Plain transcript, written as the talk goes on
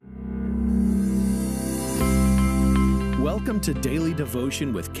Welcome to Daily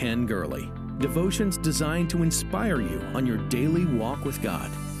Devotion with Ken Gurley. Devotions designed to inspire you on your daily walk with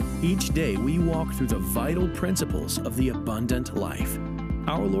God. Each day we walk through the vital principles of the abundant life.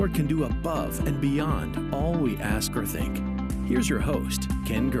 Our Lord can do above and beyond all we ask or think. Here's your host,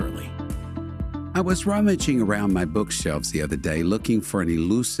 Ken Gurley. I was rummaging around my bookshelves the other day looking for an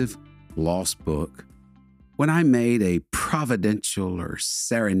elusive, lost book when I made a providential or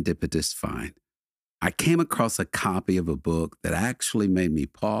serendipitous find. I came across a copy of a book that actually made me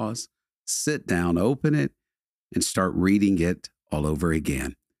pause, sit down, open it, and start reading it all over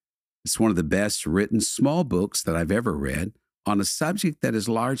again. It's one of the best written small books that I've ever read on a subject that is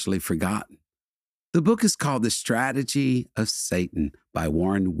largely forgotten. The book is called The Strategy of Satan by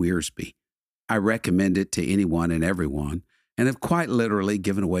Warren Wiersbe. I recommend it to anyone and everyone, and have quite literally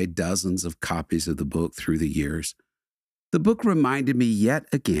given away dozens of copies of the book through the years. The book reminded me yet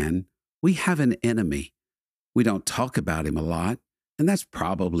again, we have an enemy. We don't talk about him a lot, and that's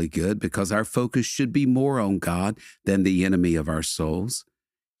probably good because our focus should be more on God than the enemy of our souls.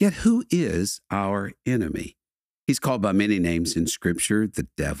 Yet who is our enemy? He's called by many names in Scripture: the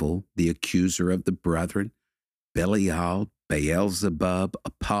devil, the accuser of the brethren, Belial, Beelzebub,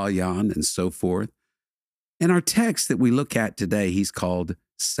 Apollyon, and so forth. In our text that we look at today, he's called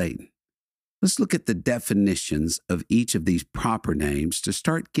Satan. Let's look at the definitions of each of these proper names to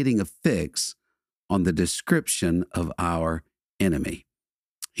start getting a fix on the description of our enemy.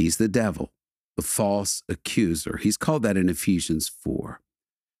 He's the devil, the false accuser. He's called that in Ephesians 4.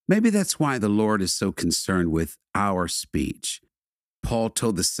 Maybe that's why the Lord is so concerned with our speech. Paul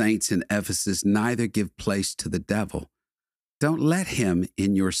told the saints in Ephesus, neither give place to the devil. Don't let him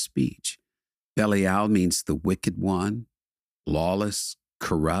in your speech. Belial means the wicked one, lawless,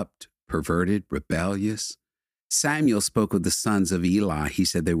 corrupt, perverted, rebellious. Samuel spoke of the sons of Eli. He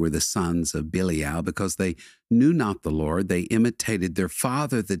said they were the sons of Belial because they knew not the Lord. They imitated their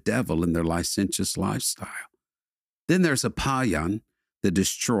father, the devil, in their licentious lifestyle. Then there's Apollyon, the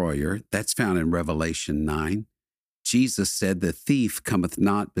destroyer. That's found in Revelation 9. Jesus said, the thief cometh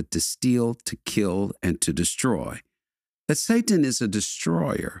not but to steal, to kill, and to destroy. That Satan is a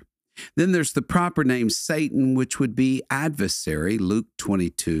destroyer. Then there's the proper name Satan, which would be adversary, Luke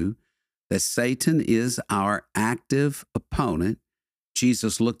 22. That Satan is our active opponent.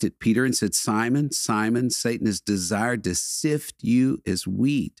 Jesus looked at Peter and said, Simon, Simon, Satan has desired to sift you as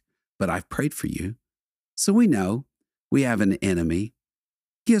wheat, but I've prayed for you. So we know we have an enemy.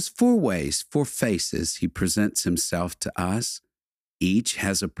 He has four ways, four faces he presents himself to us. Each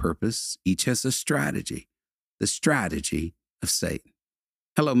has a purpose. Each has a strategy. The strategy of Satan.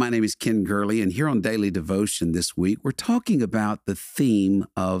 Hello, my name is Ken Gurley, and here on Daily Devotion this week, we're talking about the theme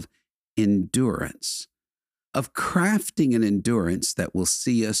of endurance, of crafting an endurance that will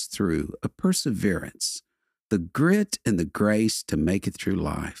see us through, a perseverance, the grit and the grace to make it through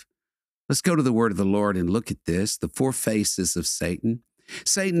life. Let's go to the word of the Lord and look at this, the four faces of Satan.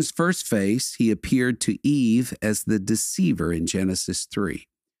 Satan's first face, he appeared to Eve as the deceiver in Genesis 3.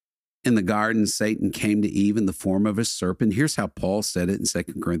 In the garden, Satan came to Eve in the form of a serpent. Here's how Paul said it in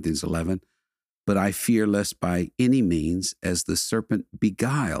 2 Corinthians 11. But I fear lest by any means, as the serpent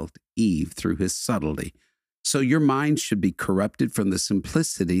beguiled Eve through his subtlety. So your mind should be corrupted from the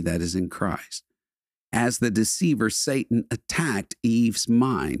simplicity that is in Christ. As the deceiver, Satan attacked Eve's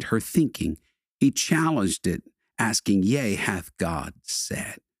mind, her thinking. He challenged it, asking, yea, hath God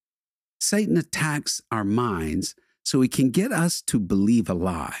said? Satan attacks our minds so he can get us to believe a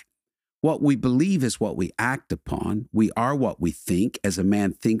lie. What we believe is what we act upon. We are what we think. As a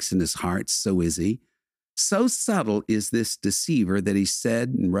man thinks in his heart, so is he. So subtle is this deceiver that he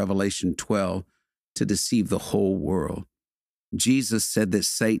said in Revelation 12 to deceive the whole world. Jesus said that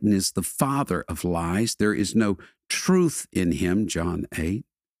Satan is the father of lies. There is no truth in him, John 8.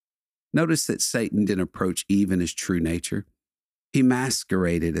 Notice that Satan didn't approach Eve in his true nature. He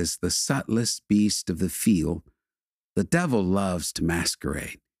masqueraded as the subtlest beast of the field. The devil loves to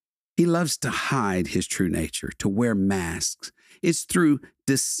masquerade. He loves to hide his true nature, to wear masks. It's through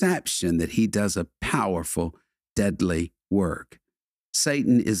deception that he does a powerful, deadly work.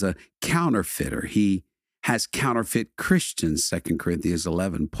 Satan is a counterfeiter. He has counterfeit Christians, 2 Corinthians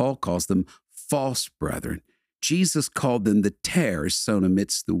 11. Paul calls them false brethren. Jesus called them the tares sown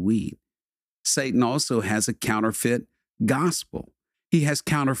amidst the wheat. Satan also has a counterfeit gospel. He has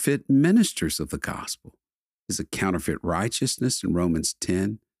counterfeit ministers of the gospel. There's a counterfeit righteousness in Romans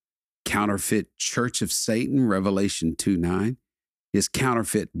 10. Counterfeit church of Satan, Revelation 2:9. His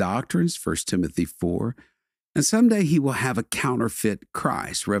counterfeit doctrines, 1 Timothy 4. And someday he will have a counterfeit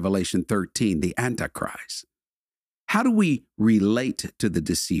Christ, Revelation 13, the Antichrist. How do we relate to the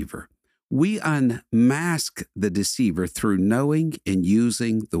deceiver? We unmask the deceiver through knowing and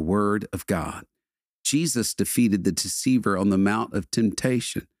using the Word of God. Jesus defeated the deceiver on the Mount of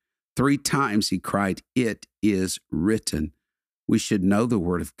Temptation. 3 times he cried, "It is written." We should know the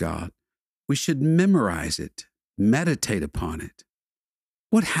Word of God. We should memorize it, meditate upon it.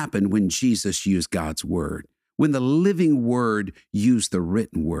 What happened when Jesus used God's Word? When the living Word used the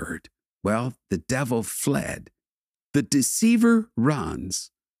written Word? Well, the devil fled. The deceiver runs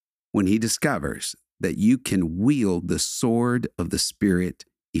when he discovers that you can wield the sword of the Spirit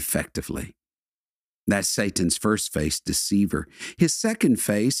effectively. That's Satan's first face, deceiver. His second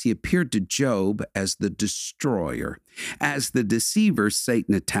face, he appeared to Job as the destroyer. As the deceiver,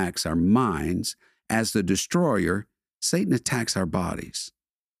 Satan attacks our minds. As the destroyer, Satan attacks our bodies.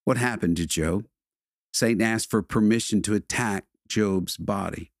 What happened to Job? Satan asked for permission to attack Job's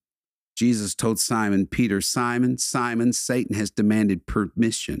body. Jesus told Simon Peter, "Simon, Simon, Satan has demanded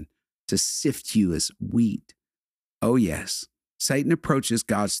permission to sift you as wheat." Oh yes, Satan approaches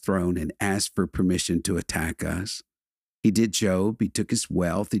God's throne and asks for permission to attack us. He did Job. He took his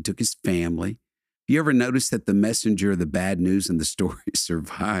wealth. He took his family. Have you ever noticed that the messenger of the bad news in the story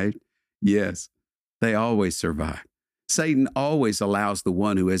survived? Yes, they always survive. Satan always allows the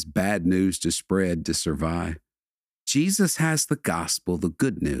one who has bad news to spread to survive. Jesus has the gospel, the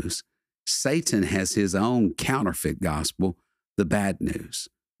good news. Satan has his own counterfeit gospel, the bad news.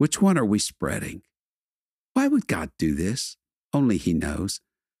 Which one are we spreading? Why would God do this? Only he knows.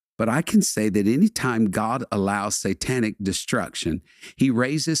 But I can say that anytime God allows satanic destruction, he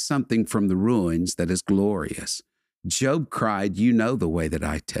raises something from the ruins that is glorious. Job cried, "You know the way that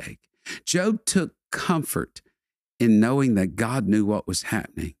I take." Job took comfort in knowing that God knew what was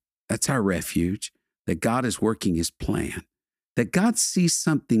happening. That's our refuge, that God is working his plan, that God sees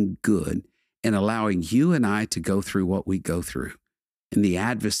something good in allowing you and I to go through what we go through and the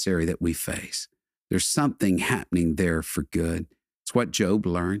adversary that we face. There's something happening there for good. It's what Job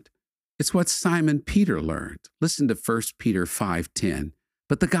learned. It's what Simon Peter learned. Listen to 1 Peter 5:10.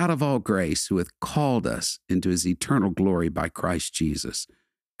 "But the God of all grace, who hath called us into his eternal glory by Christ Jesus,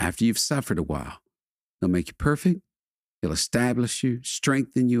 after you've suffered a while, he'll make you perfect, he'll establish you,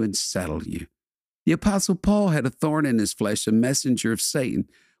 strengthen you, and settle you." The Apostle Paul had a thorn in his flesh, a messenger of Satan.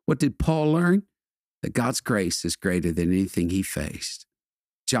 What did Paul learn? That God's grace is greater than anything he faced.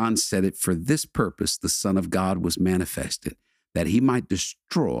 John said it, "For this purpose the Son of God was manifested, that he might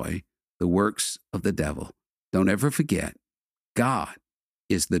destroy the works of the devil." Don't ever forget, God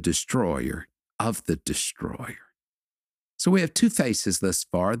is the destroyer of the destroyer. So we have 2 faces thus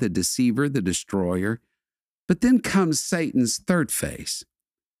far, the deceiver, the destroyer. But then comes Satan's third face.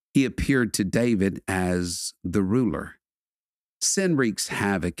 He appeared to David as the ruler. Sin wreaks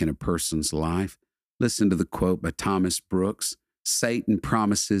havoc in a person's life. Listen to the quote by Thomas Brooks. "Satan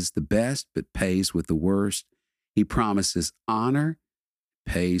promises the best, but pays with the worst. He promises honor,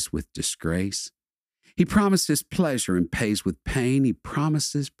 pays with disgrace. He promises pleasure and pays with pain. He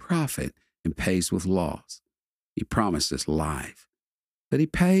promises profit and pays with loss. He promises life, but he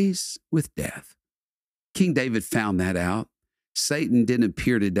pays with death." King David found that out. Satan didn't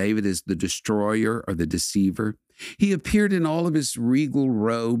appear to David as the destroyer or the deceiver. He appeared in all of his regal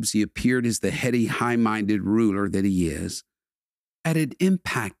robes. He appeared as the heady, high-minded ruler that he is. And it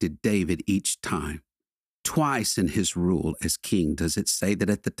impacted David each time. Twice in his rule as king does it say that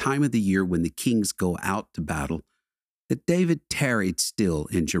at the time of the year when the kings go out to battle, that David tarried still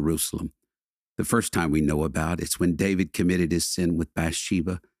in Jerusalem. The first time we know about it's when David committed his sin with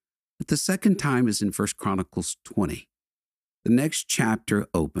Bathsheba. But the second time is in 1 Chronicles 20. The next chapter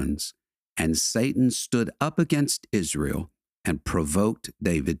opens, "And Satan stood up against Israel and provoked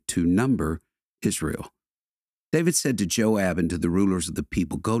David to number Israel. David said to Joab and to the rulers of the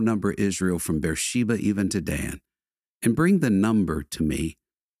people, 'Go number Israel from Beersheba even to Dan, and bring the number to me,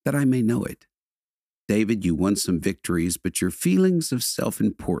 that I may know it.' David, you won some victories, but your feelings of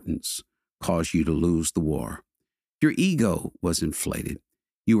self-importance caused you to lose the war. Your ego was inflated.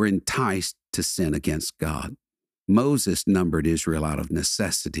 You were enticed to sin against God. Moses numbered Israel out of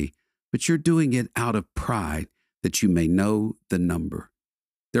necessity, but you're doing it out of pride, that you may know the number."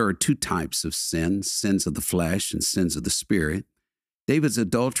 There are 2 types of sin, sins of the flesh and sins of the spirit. David's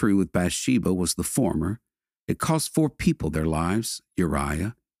adultery with Bathsheba was the former. It cost 4 people their lives: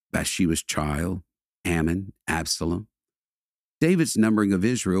 Uriah, Bathsheba's child, Ammon, Absalom. David's numbering of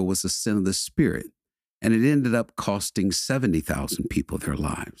Israel was a sin of the spirit, and it ended up costing 70,000 people their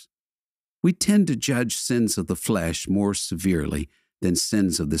lives. We tend to judge sins of the flesh more severely than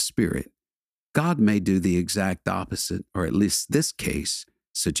sins of the spirit. God may do the exact opposite, or at least this case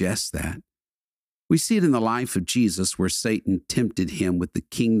suggests that. We see it in the life of Jesus where Satan tempted him with the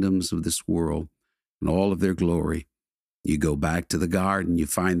kingdoms of this world and all of their glory. You go back to the garden, you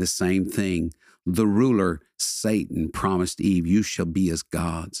find the same thing. The ruler, Satan, promised Eve, "You shall be as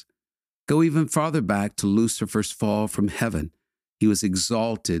gods." Go even farther back to Lucifer's fall from heaven. He was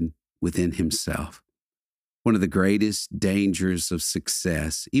exalted within himself. One of the greatest dangers of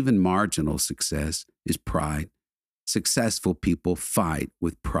success, even marginal success, is pride. Successful people fight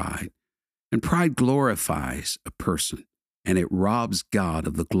with pride. And pride glorifies a person, and it robs God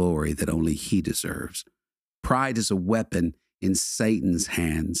of the glory that only He deserves. Pride is a weapon in Satan's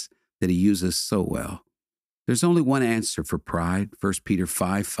hands that he uses so well. There's only one answer for pride, 1 Peter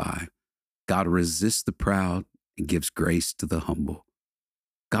 5:5. God resists the proud and gives grace to the humble.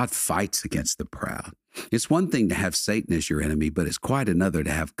 God fights against the proud. It's one thing to have Satan as your enemy, but it's quite another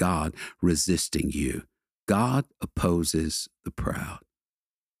to have God resisting you. God opposes the proud.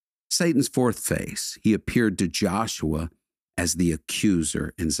 Satan's fourth face, he appeared to Joshua as the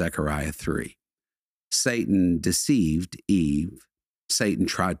accuser in Zechariah 3. Satan deceived Eve. Satan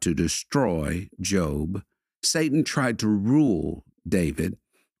tried to destroy Job. Satan tried to rule David.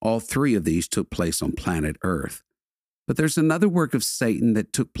 All three of these took place on planet Earth. But there's another work of Satan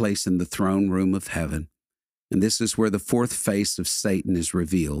that took place in the throne room of heaven. And this is where the fourth face of Satan is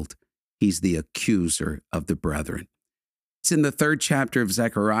revealed. He's the accuser of the brethren. It's in the 3rd chapter of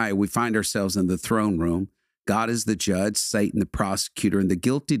Zechariah. We find ourselves in the throne room. God is the judge, Satan the prosecutor, and the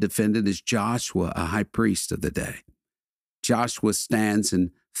guilty defendant is Joshua, a high priest of the day. Joshua stands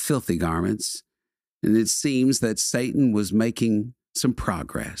in filthy garments, and it seems that Satan was making some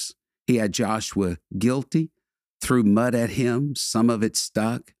progress. He had Joshua guilty, threw mud at him, some of it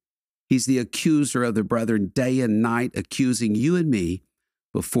stuck. He's the accuser of the brethren day and night, accusing you and me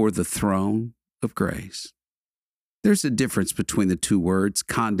before the throne of grace. There's a difference between the two words,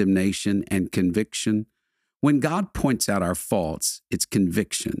 condemnation and conviction. When God points out our faults, it's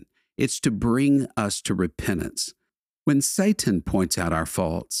conviction. It's to bring us to repentance. When Satan points out our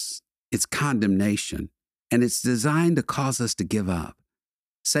faults, it's condemnation, and it's designed to cause us to give up.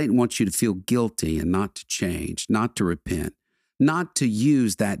 Satan wants you to feel guilty and not to change, not to repent, not to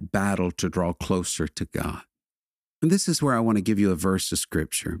use that battle to draw closer to God. And this is where I want to give you a verse of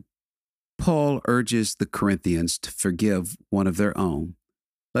Scripture. Paul urges the Corinthians to forgive one of their own,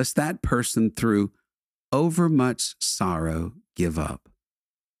 lest that person through overmuch sorrow give up.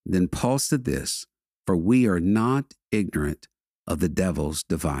 Then Paul said this, "For we are not ignorant of the devil's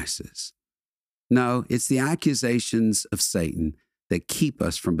devices." No, it's the accusations of Satan that keep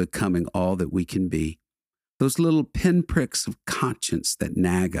us from becoming all that we can be. Those little pinpricks of conscience that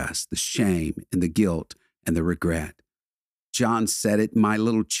nag us, the shame and the guilt and the regret. John said it, "My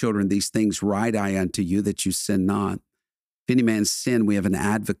little children, these things write I unto you, that you sin not. If any man sin, we have an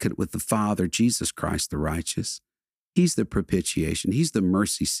advocate with the Father, Jesus Christ the righteous." He's the propitiation. He's the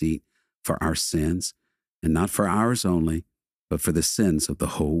mercy seat for our sins, and not for ours only, but for the sins of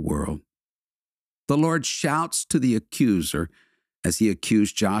the whole world. The Lord shouts to the accuser as he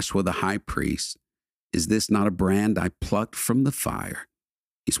accused Joshua the high priest, "Is this not a brand I plucked from the fire?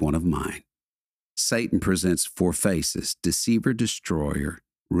 He's one of mine." Satan presents four faces: deceiver, destroyer,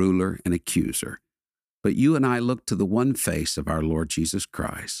 ruler, and accuser. But you and I look to the one face of our Lord Jesus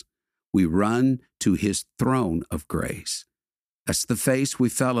Christ. We run to his throne of grace. That's the face we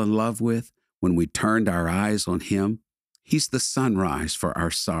fell in love with when we turned our eyes on him. He's the sunrise for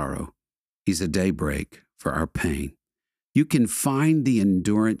our sorrow. He's a daybreak for our pain. You can find the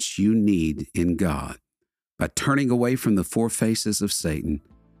endurance you need in God by turning away from the four faces of Satan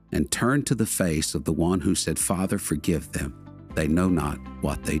and turn to the face of the one who said, "Father, forgive them. They know not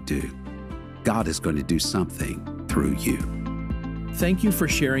what they do." God is going to do something through you. Thank you for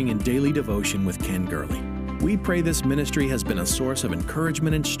sharing in Daily Devotion with Ken Gurley. We pray this ministry has been a source of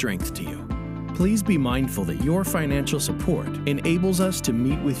encouragement and strength to you. Please be mindful that your financial support enables us to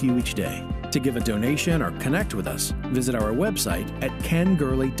meet with you each day. To give a donation or connect with us, visit our website at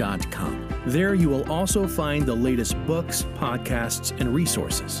kengurley.com. There you will also find the latest books, podcasts, and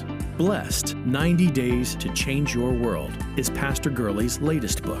resources. Blessed 90 Days to Change Your World is Pastor Gurley's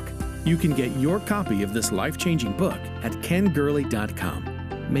latest book. You can get your copy of this life-changing book at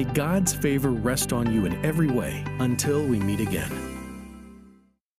kengurley.com. May God's favor rest on you in every way until we meet again.